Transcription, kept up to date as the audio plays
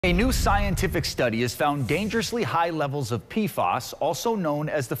A new scientific study has found dangerously high levels of PFAS, also known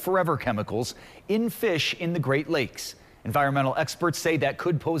as the forever chemicals, in fish in the Great Lakes. Environmental experts say that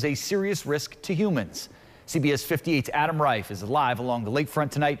could pose a serious risk to humans. CBS 58's Adam Reif is live along the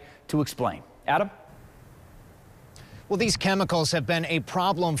lakefront tonight to explain. Adam? Well, these chemicals have been a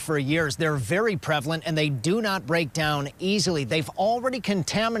problem for years. They're very prevalent and they do not break down easily. They've already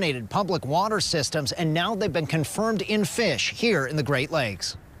contaminated public water systems and now they've been confirmed in fish here in the Great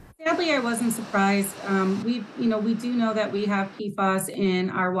Lakes. Sadly, I wasn't surprised. We do know that we have PFAS in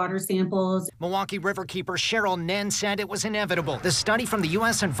our water samples. Milwaukee riverkeeper Cheryl Nen said it was inevitable. The study from the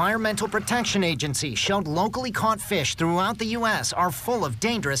U.S. Environmental Protection Agency showed locally caught fish throughout the U.S. are full of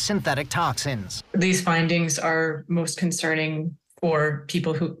dangerous synthetic toxins. These findings are most concerning for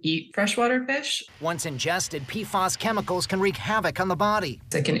people who eat freshwater fish. Once ingested, PFAS chemicals can wreak havoc on the body.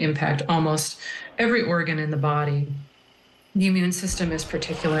 It can impact almost every organ in the body. The immune system is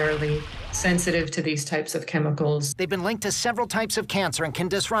particularly sensitive to these types of chemicals. They've been linked to several types of cancer and can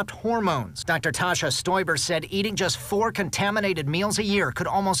disrupt hormones. Dr. Tasha Stoiber said eating just 4 contaminated meals a year could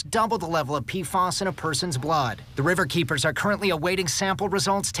almost double the level of PFAS in a person's blood. The riverkeepers are currently awaiting sample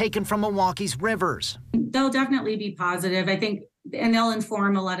results taken from Milwaukee's rivers. They'll definitely be positive, I think, and they'll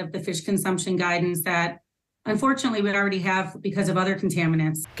inform a lot of the fish consumption guidance that unfortunately, we already have because of other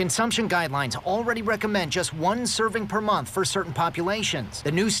contaminants. Consumption guidelines already recommend just 1 serving per month for certain populations.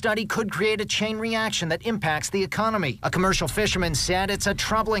 The new study could create a chain reaction that impacts the economy. A commercial fisherman said it's a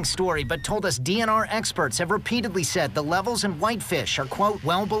troubling story, but told us DNR experts have repeatedly said the levels in whitefish are, quote,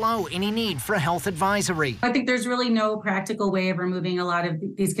 well below any need for a health advisory. I think there's really no practical way of removing a lot of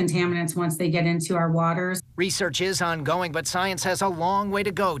these contaminants once they get into our waters. Research is ongoing, but science has a long way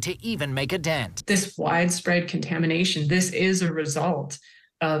to go to even make a dent. This widespread contamination, this is a result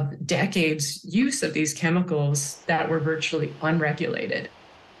of decades use of these chemicals that were virtually unregulated.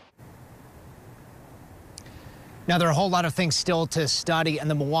 Now, there are a whole lot of things still to study, and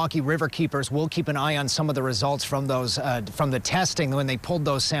the Milwaukee riverkeepers will keep an eye on some of the results from those from the testing when they pulled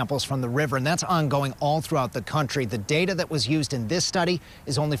those samples from the river, and that's ongoing all throughout the country. The data that was used in this study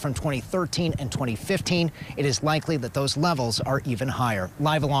is only from 2013 and 2015. It is likely that those levels are even higher.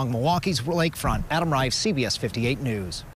 Live along Milwaukee's lakefront, Adam Reif, CBS 58 News.